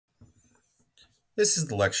This is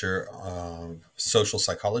the lecture of social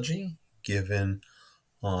psychology given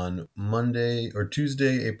on Monday or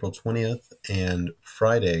Tuesday, April 20th, and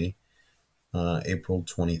Friday, April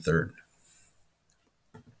 23rd.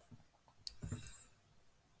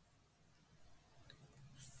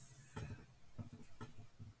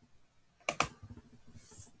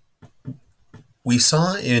 We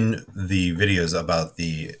saw in the videos about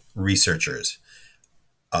the researchers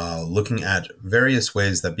looking at various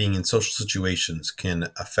ways that being in social situations can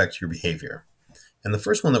affect your behavior. And the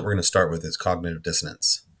first one that we're going to start with is cognitive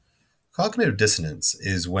dissonance. Cognitive dissonance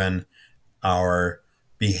is when our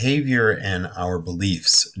behavior and our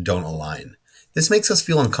beliefs don't align. This makes us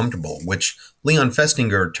feel uncomfortable, which Leon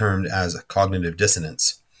Festinger termed as cognitive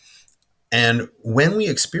dissonance. And when we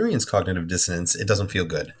experience cognitive dissonance, it doesn't feel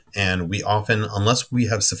good. And we often, unless we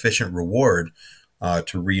have sufficient reward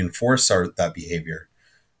to reinforce that behavior,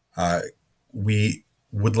 uh, we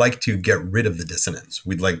would like to get rid of the dissonance.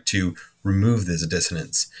 We'd like to remove this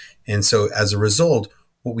dissonance. And so as a result,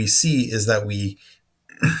 what we see is that we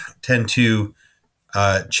tend to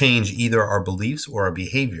change either our beliefs or our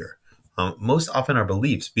behavior. Most often our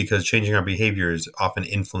beliefs, because changing our behavior is often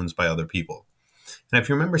influenced by other people. And if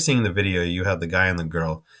you remember seeing the video, you had the guy and the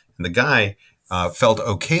girl, and the guy felt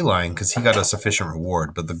okay lying because he got a sufficient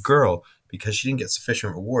reward. But the girl, because she didn't get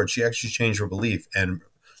sufficient reward, she actually changed her belief and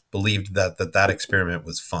believed that experiment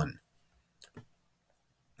was fun.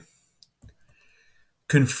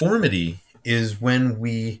 Conformity is when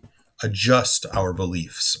we adjust our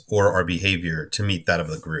beliefs or our behavior to meet that of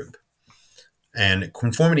the group. And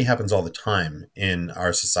conformity happens all the time in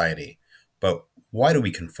our society. But why do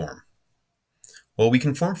we conform? Well, we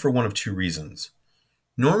conform for one of two reasons.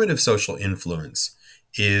 Normative social influence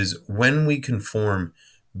is when we conform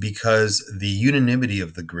because the unanimity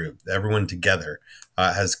of the group, everyone together,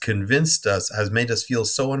 has convinced us, has made us feel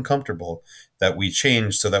so uncomfortable that we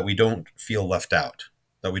change so that we don't feel left out,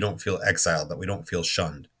 that we don't feel exiled, that we don't feel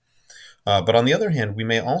shunned. But on the other hand, we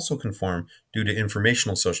may also conform due to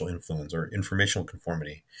informational social influence or informational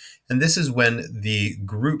conformity. And this is when the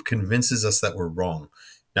group convinces us that we're wrong.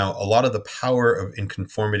 Now, a lot of the power in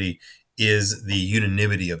conformity is the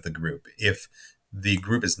unanimity of the group. If the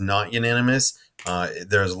group is not unanimous,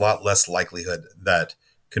 there's a lot less likelihood that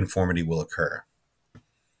conformity will occur.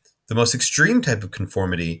 The most extreme type of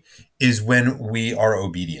conformity is when we are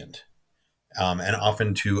obedient, and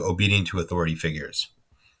often obedient to authority figures.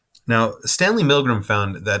 Now, Stanley Milgram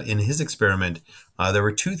found that in his experiment, there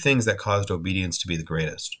were two things that caused obedience to be the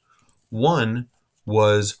greatest. One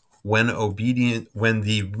was when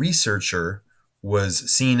the researcher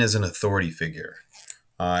was seen as an authority figure.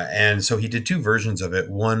 And so he did two versions of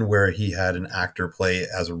it. One where he had an actor play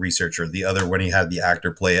as a researcher, the other when he had the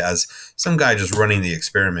actor play as some guy just running the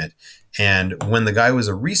experiment. And when the guy was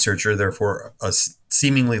a researcher, therefore a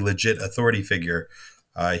seemingly legit authority figure,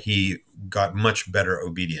 he got much better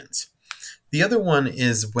obedience. The other one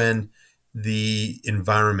is when the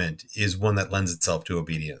environment is one that lends itself to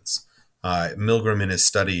obedience. Milgram in his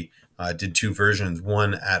study did two versions,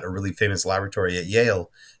 one at a really famous laboratory at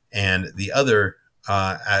Yale and the other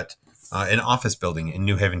at an office building in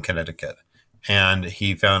New Haven, Connecticut. And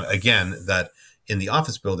he found, again, that in the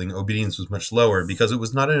office building, obedience was much lower because it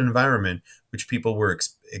was not an environment which people were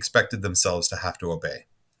expected themselves to have to obey.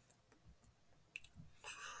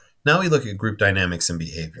 Now we look at group dynamics and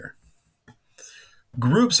behavior.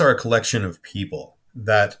 Groups are a collection of people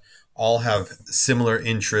that all have similar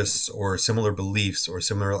interests or similar beliefs or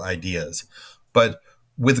similar ideas. But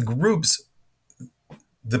with groups,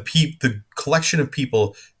 the collection of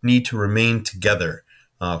people need to remain together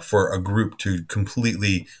for a group to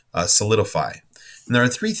completely solidify. And there are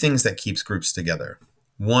three things that keeps groups together.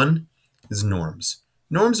 One is norms.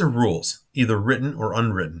 Norms are rules, either written or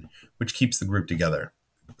unwritten, which keeps the group together.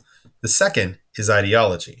 The second is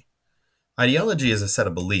ideology. Ideology is a set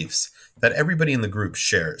of beliefs that everybody in the group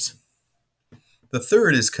shares. The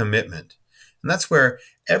third is commitment, and that's where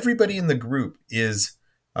everybody in the group is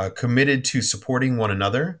committed to supporting one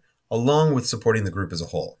another along with supporting the group as a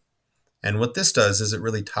whole. And what this does is it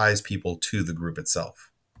really ties people to the group itself.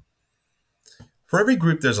 For every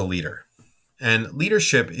group, there's a leader. And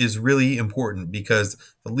leadership is really important because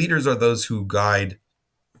the leaders are those who guide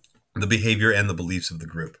the behavior and the beliefs of the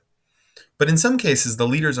group. But in some cases, the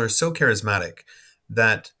leaders are so charismatic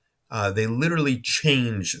that they literally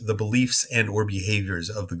change the beliefs and or behaviors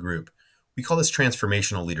of the group. We call this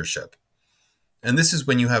transformational leadership. And this is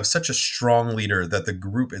when you have such a strong leader that the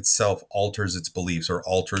group itself alters its beliefs or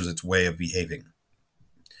alters its way of behaving.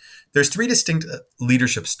 There's three distinct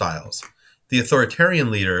leadership styles. The authoritarian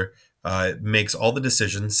leader makes all the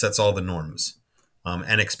decisions, sets all the norms,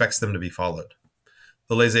 and expects them to be followed.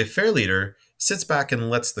 The laissez-faire leader sits back and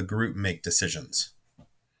lets the group make decisions.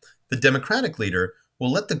 The democratic leader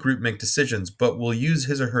will let the group make decisions, but will use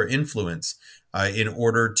his or her influence in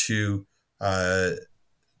order to sway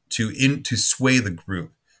the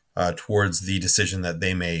group towards the decision that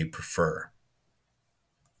they may prefer.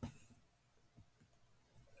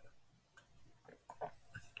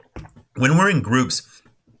 When we're in groups,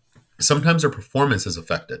 sometimes our performance is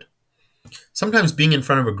affected. Sometimes being in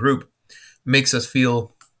front of a group makes us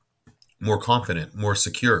feel more confident, more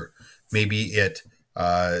secure. Maybe it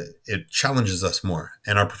challenges us more,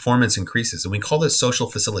 and our performance increases. And we call this social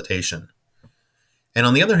facilitation. And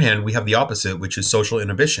on the other hand, we have the opposite, which is social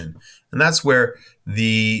inhibition. And that's where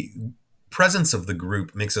the presence of the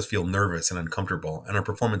group makes us feel nervous and uncomfortable, and our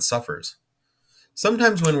performance suffers.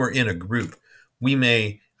 Sometimes when we're in a group, we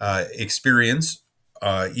may experience,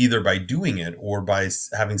 either by doing it or by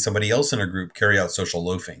having somebody else in a group carry out social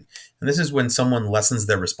loafing. And this is when someone lessens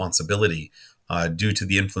their responsibility due to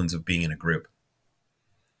the influence of being in a group.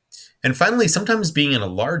 And finally, sometimes being in a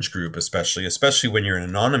large group, especially when you're an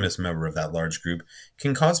anonymous member of that large group,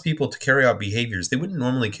 can cause people to carry out behaviors they wouldn't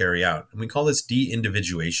normally carry out. And we call this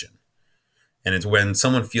de-individuation. And it's when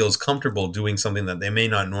someone feels comfortable doing something that they may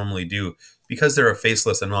not normally do because they're a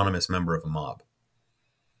faceless, anonymous member of a mob.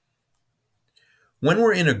 When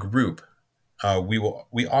we're in a group,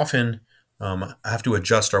 we often have to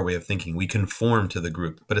adjust our way of thinking. We conform to the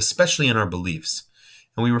group, but especially in our beliefs.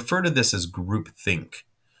 And we refer to this as groupthink.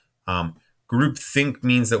 Groupthink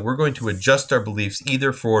means that we're going to adjust our beliefs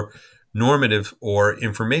either for normative or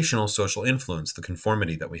informational social influence, the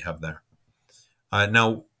conformity that we have there.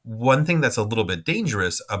 Now, one thing that's a little bit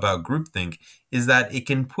dangerous about groupthink is that it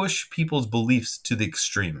can push people's beliefs to the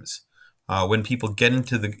extremes. When people get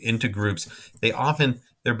into groups,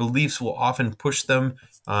 their beliefs will often push them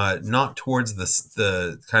not towards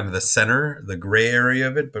the kind of the center, the gray area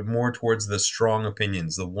of it, but more towards the strong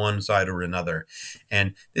opinions, the one side or another.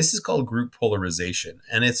 And this is called group polarization.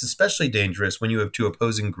 And it's especially dangerous when you have two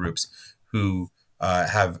opposing groups who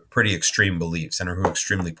have pretty extreme beliefs and are who are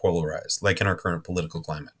extremely polarized, like in our current political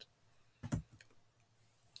climate.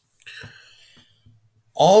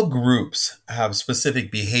 All groups have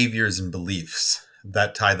specific behaviors and beliefs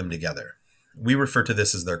that tie them together. We refer to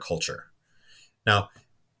this as their culture. Now,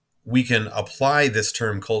 we can apply this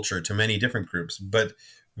term culture to many different groups, but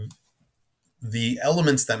the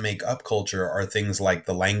elements that make up culture are things like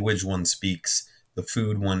the language one speaks, the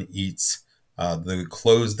food one eats, the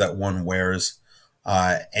clothes that one wears,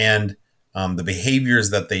 and the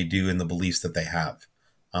behaviors that they do and the beliefs that they have.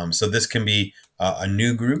 So this can be a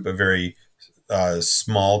new group, a very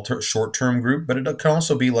small, short-term group, but it can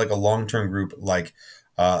also be like a long-term group, like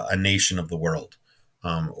a nation of the world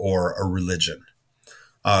or a religion.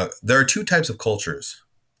 There are two types of cultures.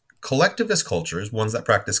 Collectivist cultures, ones that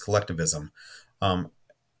practice collectivism,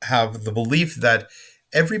 have the belief that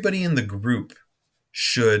everybody in the group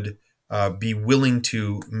should be willing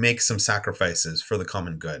to make some sacrifices for the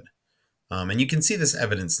common good. And you can see this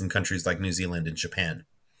evidenced in countries like New Zealand and Japan.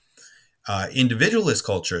 Individualist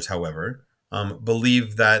cultures, however,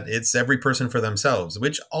 believe that it's every person for themselves,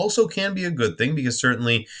 which also can be a good thing because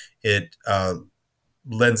certainly it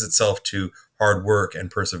lends itself to hard work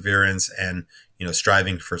and perseverance and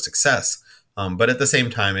striving for success. But at the same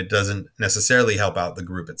time, it doesn't necessarily help out the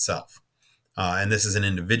group itself. And this is an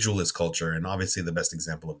individualist culture, and obviously the best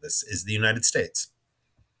example of this is the United States.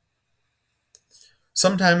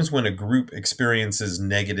 Sometimes when a group experiences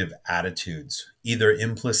negative attitudes, either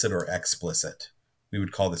implicit or explicit, we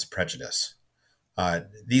would call this prejudice.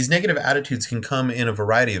 These negative attitudes can come in a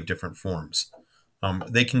variety of different forms.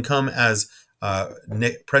 They can come as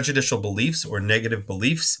prejudicial beliefs or negative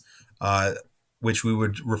beliefs, which we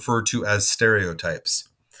would refer to as stereotypes.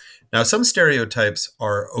 Now, some stereotypes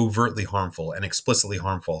are overtly harmful and explicitly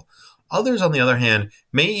harmful. Others, on the other hand,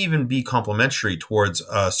 may even be complementary towards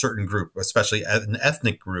a certain group, especially an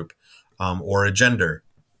ethnic group or a gender.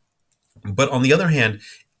 But on the other hand,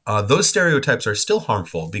 those stereotypes are still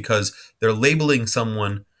harmful because they're labeling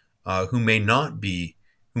someone who may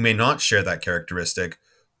not share that characteristic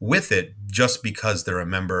with it just because they're a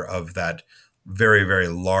member of that very, very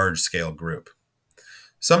large scale group.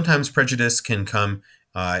 Sometimes prejudice can come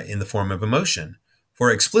in the form of emotion.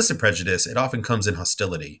 For explicit prejudice, it often comes in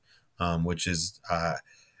hostility, which is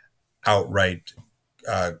outright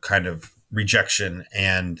kind of rejection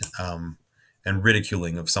and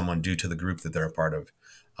ridiculing of someone due to the group that they're a part of.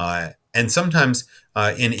 And sometimes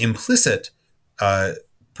in implicit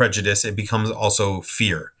prejudice, it becomes also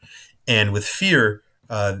fear. And with fear,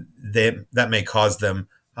 that may cause them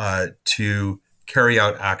to carry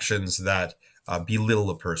out actions that belittle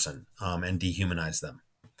a person and dehumanize them.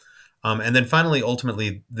 And then finally,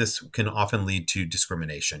 ultimately, this can often lead to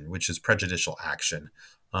discrimination, which is prejudicial action.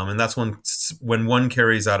 And that's when one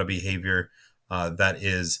carries out a behavior that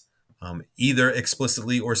is either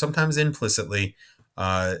explicitly or sometimes implicitly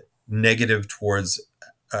negative towards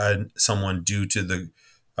someone due to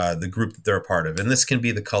the group that they're a part of. And this can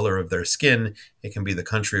be the color of their skin, it can be the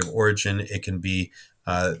country of origin, it can be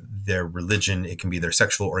their religion, it can be their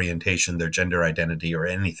sexual orientation, their gender identity, or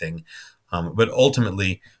anything. But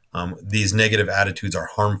ultimately, these negative attitudes are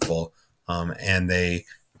harmful, and they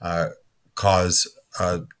cause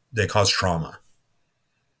trauma.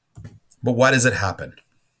 But why does it happen?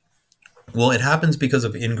 Well, it happens because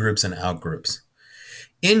of in-groups and out-groups.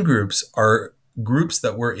 In-groups are groups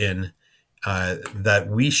that we're in that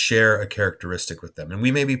we share a characteristic with them, and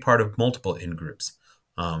we may be part of multiple in-groups.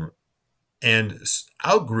 And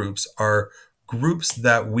out-groups are groups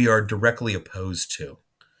that we are directly opposed to.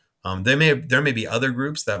 There may be other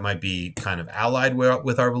groups that might be kind of allied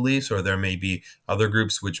with our beliefs, or there may be other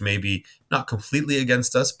groups which may be not completely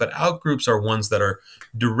against us, but out-groups are ones that are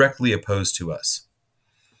directly opposed to us.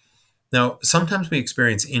 Now, sometimes we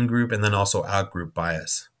experience in-group and then also out-group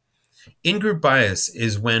bias. In-group bias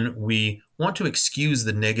is when we want to excuse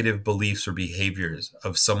the negative beliefs or behaviors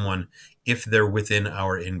of someone if they're within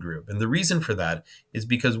our in-group. And the reason for that is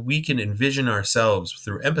because we can envision ourselves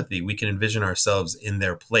through empathy, we can envision ourselves in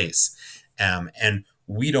their place. And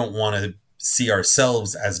we don't want to see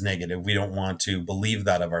ourselves as negative. We don't want to believe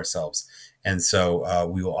that of ourselves. And so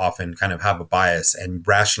we will often kind of have a bias and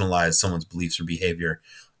rationalize someone's beliefs or behavior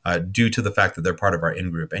due to the fact that they're part of our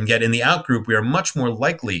in-group. And yet in the out-group, we are much more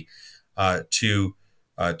likely to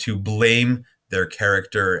blame their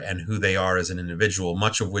character and who they are as an individual,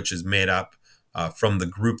 much of which is made up from the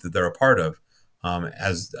group that they're a part of,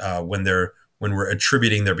 when we're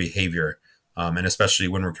attributing their behavior, and especially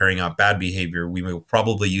when we're carrying out bad behavior, we will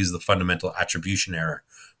probably use the fundamental attribution error,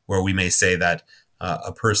 where we may say that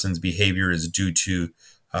a person's behavior is due to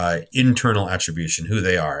internal attribution, who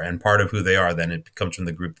they are, and part of who they are, then it comes from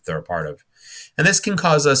the group that they're a part of. And this can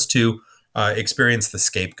cause us to experience the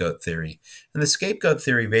scapegoat theory. And the scapegoat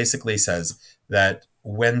theory basically says that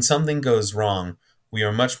when something goes wrong, we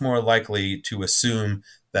are much more likely to assume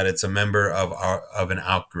that it's a member of an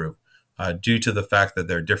out-group due to the fact that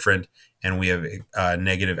they're different and we have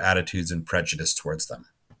negative attitudes and prejudice towards them.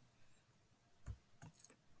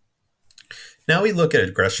 Now we look at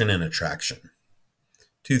aggression and attraction,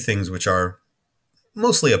 two things which are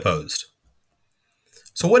mostly opposed.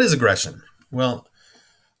 So what is aggression? Well,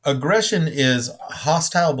 aggression is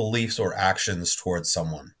hostile beliefs or actions towards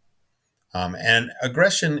someone. And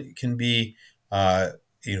aggression can be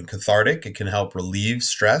cathartic. It can help relieve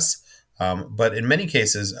stress. But in many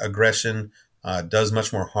cases, aggression does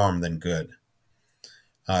much more harm than good.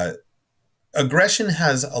 Aggression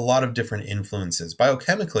has a lot of different influences.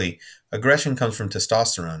 Biochemically, aggression comes from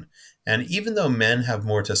testosterone. And even though men have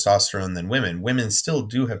more testosterone than women still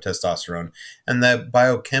do have testosterone. And that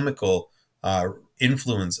biochemical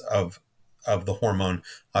influence of the hormone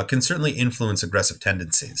can certainly influence aggressive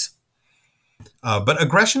tendencies. But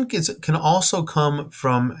aggression can also come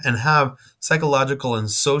from and have psychological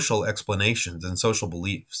and social explanations and social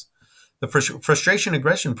beliefs. The frustration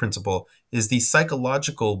aggression principle is the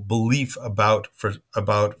psychological belief about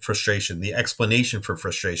frustration, the explanation for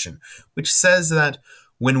frustration, which says that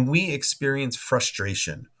when we experience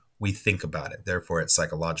frustration, we think about it. Therefore, it's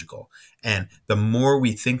psychological. And the more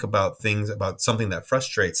we think about something that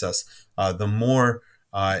frustrates us, the more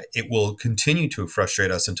it will continue to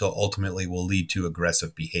frustrate us until ultimately will lead to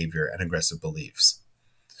aggressive behavior and aggressive beliefs.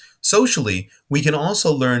 Socially, we can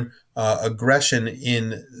also learn aggression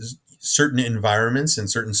in certain environments and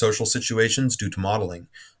certain social situations due to modeling.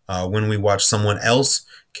 When we watch someone else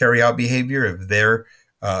carry out behavior,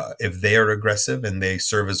 if they are aggressive and they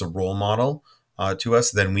serve as a role model to us,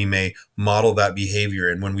 then we may model that behavior.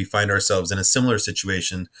 And when we find ourselves in a similar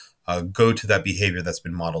situation, go to that behavior that's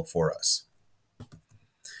been modeled for us.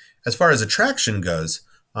 As far as attraction goes,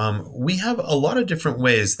 we have a lot of different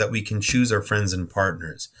ways that we can choose our friends and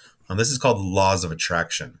partners. This is called the laws of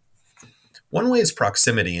attraction. One way is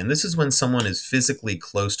proximity, and this is when someone is physically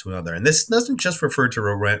close to another. And this doesn't just refer to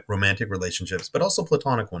romantic relationships, but also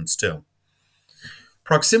platonic ones too.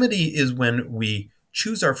 Proximity is when we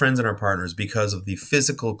choose our friends and our partners because of the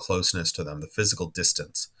physical closeness to them, the physical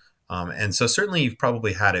distance. And so certainly you've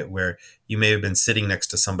probably had it where you may have been sitting next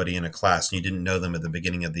to somebody in a class and you didn't know them at the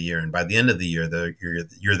beginning of the year. And by the end of the year,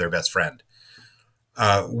 you're their best friend.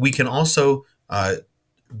 We can also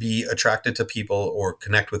be attracted to people or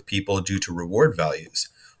connect with people due to reward values.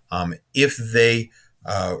 If they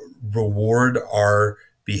reward our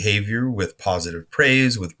behavior with positive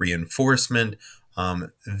praise, with reinforcement,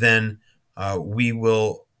 then we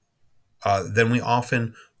will then we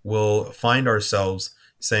often will find ourselves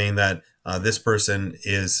saying that this person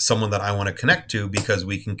is someone that I want to connect to because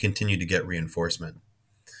we can continue to get reinforcement.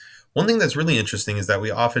 One thing that's really interesting is that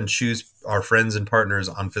we often choose our friends and partners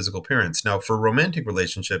on physical appearance. Now, for romantic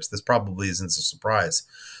relationships, this probably isn't a surprise.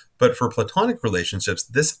 But for platonic relationships,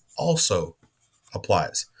 this also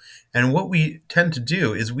applies. And what we tend to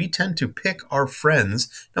do is we tend to pick our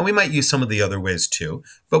friends. Now, we might use some of the other ways too,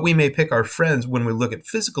 but we may pick our friends when we look at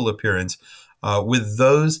physical appearance with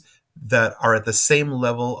those that are at the same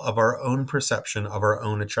level of our own perception of our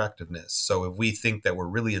own attractiveness. So if we think that we're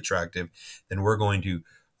really attractive, then we're going to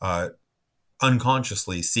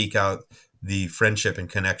unconsciously seek out the friendship and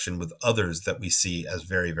connection with others that we see as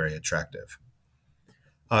very, very attractive.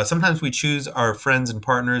 Sometimes we choose our friends and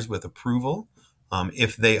partners with approval.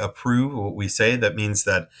 If they approve what we say, that means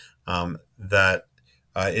that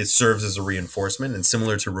it serves as a reinforcement, and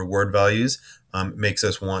similar to reward values, makes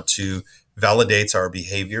us want to validates our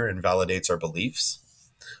behavior and validates our beliefs.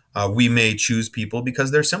 We may choose people because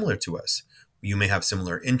they're similar to us. You may have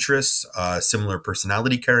similar interests, similar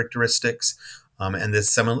personality characteristics, and the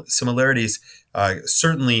similarities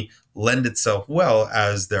certainly lend itself well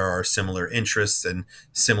as there are similar interests and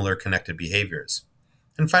similar connected behaviors.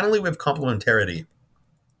 And finally, we have complementarity.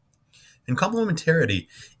 And complementarity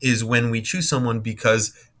is when we choose someone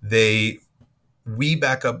because we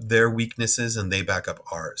back up their weaknesses and they back up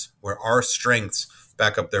ours, where our strengths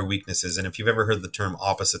back up their weaknesses. And if you've ever heard the term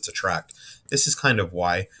opposites attract, this is kind of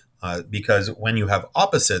why, because when you have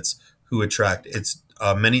opposites who attract, it's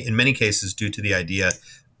in many cases due to the idea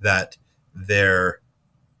that that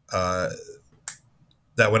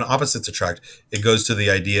when opposites attract, it goes to the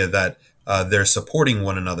idea that they're supporting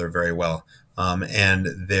one another very well, and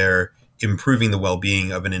they're improving the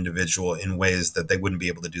well-being of an individual in ways that they wouldn't be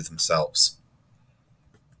able to do themselves.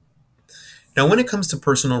 Now, when it comes to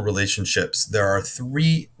personal relationships, there are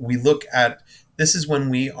three we look at. This is when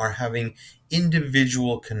we are having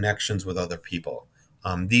individual connections with other people.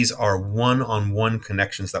 These are one-on-one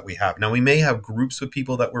connections that we have. Now, we may have groups with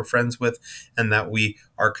people that we're friends with and that we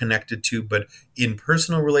are connected to, but in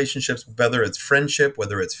personal relationships, whether it's friendship,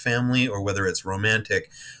 whether it's family, or whether it's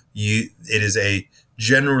romantic, it is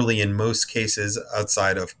generally, in most cases,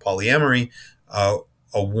 outside of polyamory, a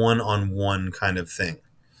one-on-one kind of thing.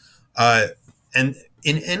 And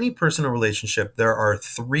in any personal relationship, there are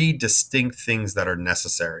three distinct things that are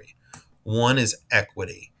necessary. One is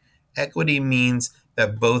equity. Equity means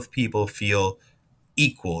that both people feel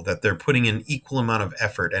equal, that they're putting an equal amount of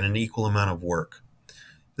effort and an equal amount of work.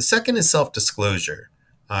 The second is self-disclosure.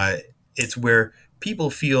 It's where people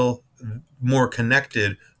feel more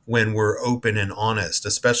connected when we're open and honest,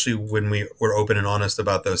 especially when we're open and honest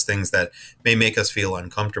about those things that may make us feel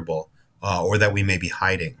uncomfortable or that we may be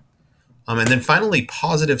hiding. And then finally,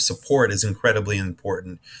 positive support is incredibly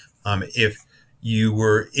important. If you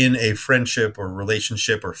were in a friendship or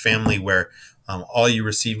relationship or family where all you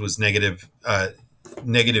received was negative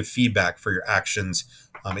feedback for your actions,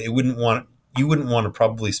 you wouldn't want to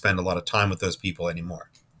probably spend a lot of time with those people anymore.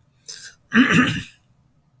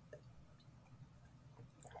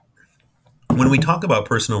 When we talk about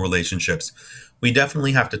personal relationships, we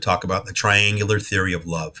definitely have to talk about the triangular theory of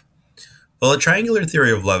love. Well, the triangular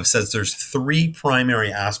theory of love says there's three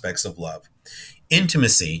primary aspects of love.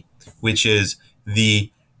 Intimacy, which is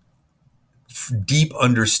the deep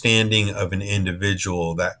understanding of an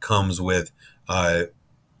individual that comes with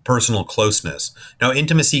personal closeness. Now,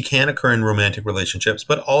 intimacy can occur in romantic relationships,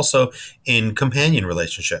 but also in companion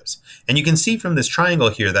relationships. And you can see from this triangle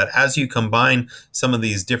here that as you combine some of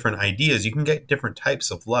these different ideas, you can get different types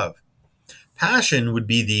of love. Passion would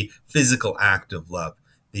be the physical act of love,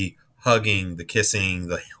 the hugging, the kissing,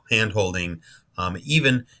 the hand-holding,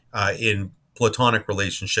 even in platonic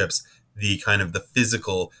relationships, the kind of the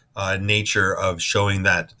physical nature of showing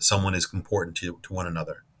that someone is important to one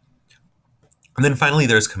another. And then finally,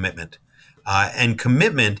 there's commitment. And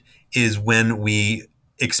commitment is when we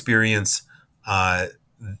experience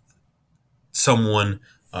someone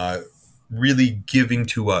really giving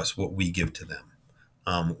to us what we give to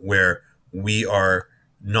them, where we are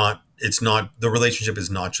not, the relationship is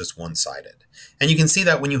not just one-sided. And you can see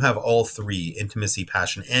that when you have all three, intimacy,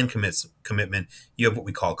 passion, and commitment, you have what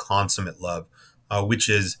we call consummate love, which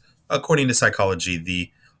is, according to psychology, the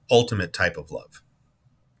ultimate type of love.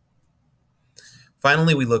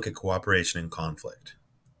 Finally, we look at cooperation and conflict.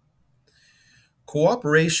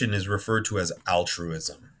 Cooperation is referred to as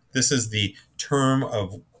altruism. This is the term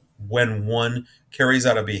of when one carries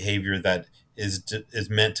out a behavior that is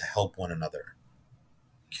meant to help one another.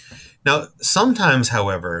 Now, sometimes,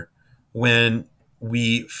 however, when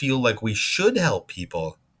we feel like we should help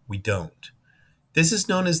people, we don't. This is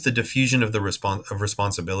known as the diffusion of the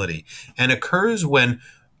responsibility, and occurs when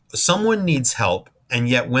someone needs help, and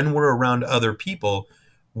yet when we're around other people,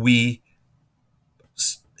 we,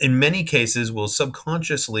 in many cases, will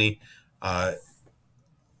subconsciously uh,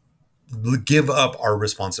 give up our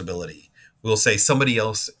responsibility. We'll say somebody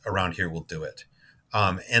else around here will do it.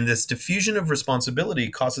 And this diffusion of responsibility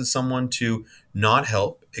causes someone to not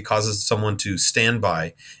help. It causes someone to stand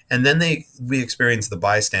by, and then we experience the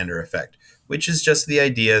bystander effect, which is just the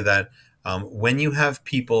idea that when you have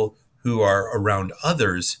people who are around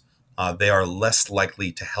others, they are less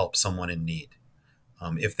likely to help someone in need.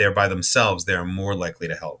 If they're by themselves, they are more likely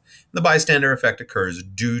to help. The bystander effect occurs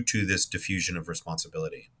due to this diffusion of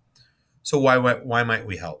responsibility. So why might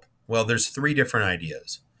we help? Well, there's three different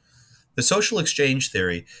ideas. The social exchange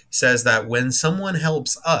theory says that when someone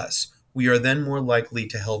helps us, we are then more likely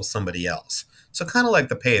to help somebody else. So kind of like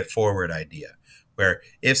the pay it forward idea, where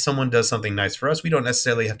if someone does something nice for us, we don't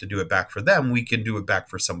necessarily have to do it back for them. We can do it back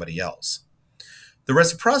for somebody else. The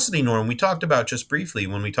reciprocity norm we talked about just briefly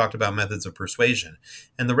when we talked about methods of persuasion.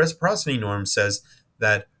 And the reciprocity norm says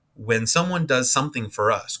that when someone does something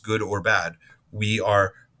for us, good or bad, we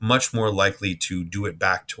are much more likely to do it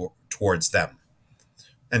back towards them.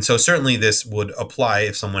 And so certainly this would apply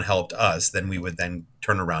if someone helped us, then we would then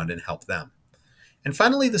turn around and help them. And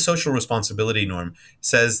finally, the social responsibility norm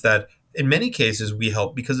says that in many cases we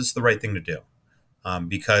help because it's the right thing to do,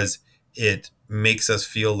 because it makes us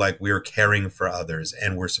feel like we're caring for others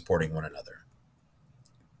and we're supporting one another.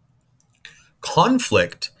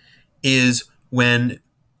 Conflict is when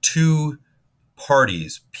two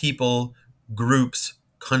parties, people, groups,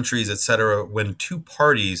 countries, etc., when two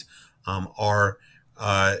parties are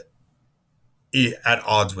at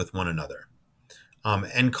odds with one another.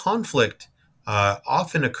 And conflict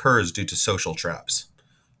often occurs due to social traps.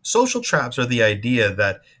 Social traps are the idea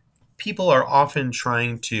that people are often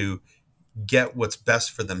trying to get what's best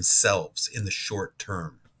for themselves in the short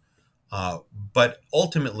term. But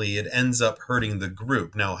ultimately, it ends up hurting the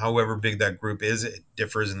group. Now, however big that group is, it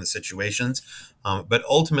differs in the situations. But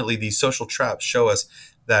ultimately, these social traps show us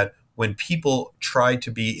that when people try to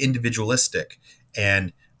be individualistic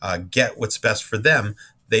and get what's best for them,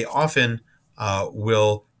 they often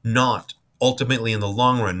will not, ultimately in the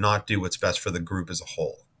long run, not do what's best for the group as a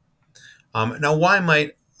whole. Now, why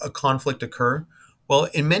might a conflict occur? Well,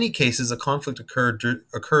 in many cases, a conflict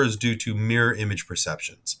occurs due to mirror image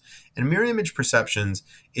perceptions. And mirror image perceptions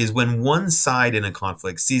is when one side in a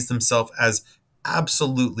conflict sees themselves as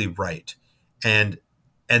absolutely right and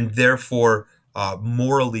therefore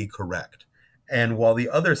morally correct. And while the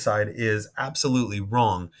other side is absolutely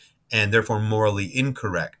wrong and therefore morally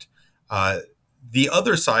incorrect, the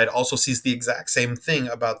other side also sees the exact same thing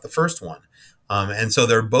about the first one. And so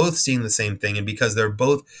they're both seeing the same thing. And because they're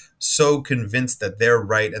both so convinced that they're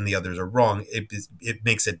right and the others are wrong, it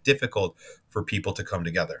makes it difficult for people to come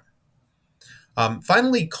together.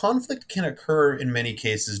 Finally, conflict can occur in many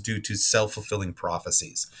cases due to self-fulfilling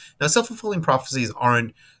prophecies. Now, self-fulfilling prophecies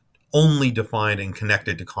aren't only defined and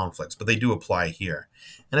connected to conflicts, but they do apply here.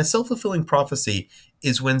 And a self-fulfilling prophecy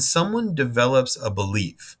is when someone develops a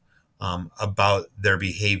belief about their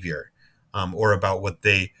behavior or about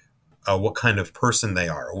what kind of person they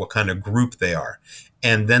are or what kind of group they are.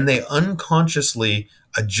 And then they unconsciously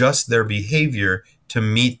adjust their behavior to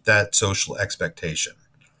meet that social expectation.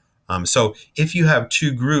 So if you have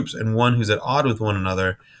two groups and one who's at odds with one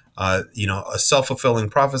another, a self-fulfilling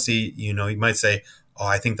prophecy, you might say, oh,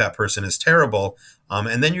 I think that person is terrible.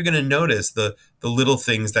 And then you're going to notice the little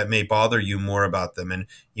things that may bother you more about them. And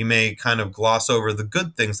you may kind of gloss over the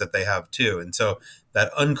good things that they have too. And so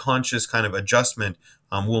that unconscious kind of adjustment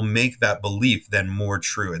will make that belief then more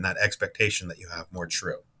true and that expectation that you have more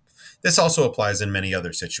true. This also applies in many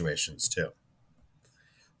other situations too.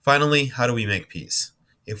 Finally, how do we make peace?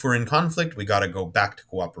 If we're in conflict, we got to go back to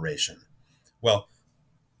cooperation. Well,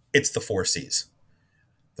 it's the 4 C's.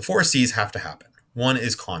 The 4 C's have to happen. One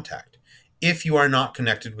is contact. If you are not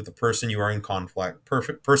connected with the person you are in conflict,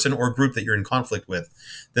 person or group that you're in conflict with,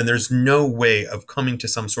 then there's no way of coming to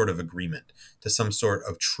some sort of agreement, to some sort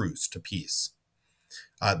of truce, to peace.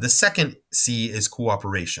 The second C is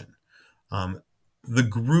cooperation. The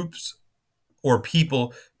groups or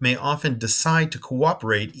people may often decide to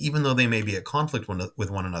cooperate even though they may be at conflict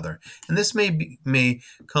with one another. And this may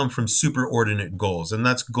come from superordinate goals, and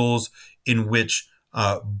that's goals in which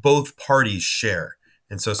both parties share.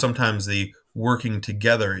 And so sometimes the working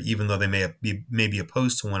together, even though they may be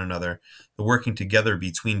opposed to one another, the working together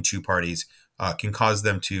between two parties can cause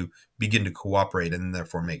them to begin to cooperate and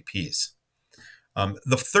therefore make peace.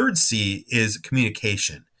 The third C is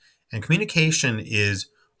communication. And communication is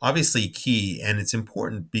obviously key, and it's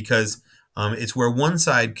important because it's where one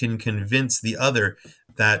side can convince the other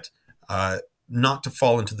that not to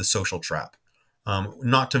fall into the social trap,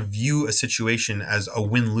 not to view a situation as a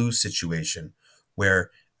win-lose situation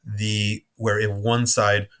where if one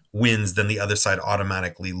side wins, then the other side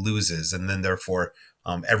automatically loses, and then therefore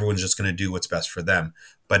everyone's just going to do what's best for them.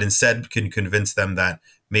 But instead can convince them that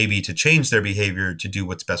maybe to change their behavior to do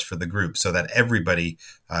what's best for the group so that everybody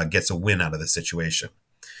gets a win out of the situation.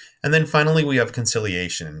 And then finally, we have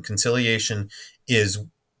conciliation. Conciliation is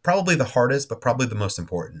probably the hardest, but probably the most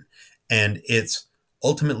important. And it's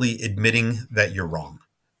ultimately admitting that you're wrong,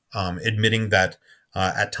 admitting that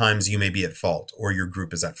at times you may be at fault or your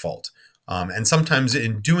group is at fault. And sometimes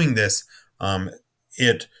in doing this,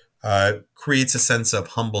 it creates a sense of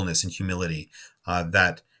humbleness and humility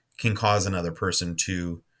that can cause another person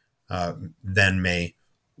to then may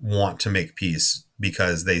want to make peace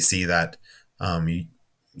because they see that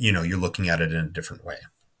you're looking at it in a different way.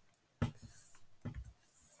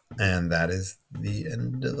 And that is the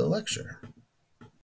end of the lecture.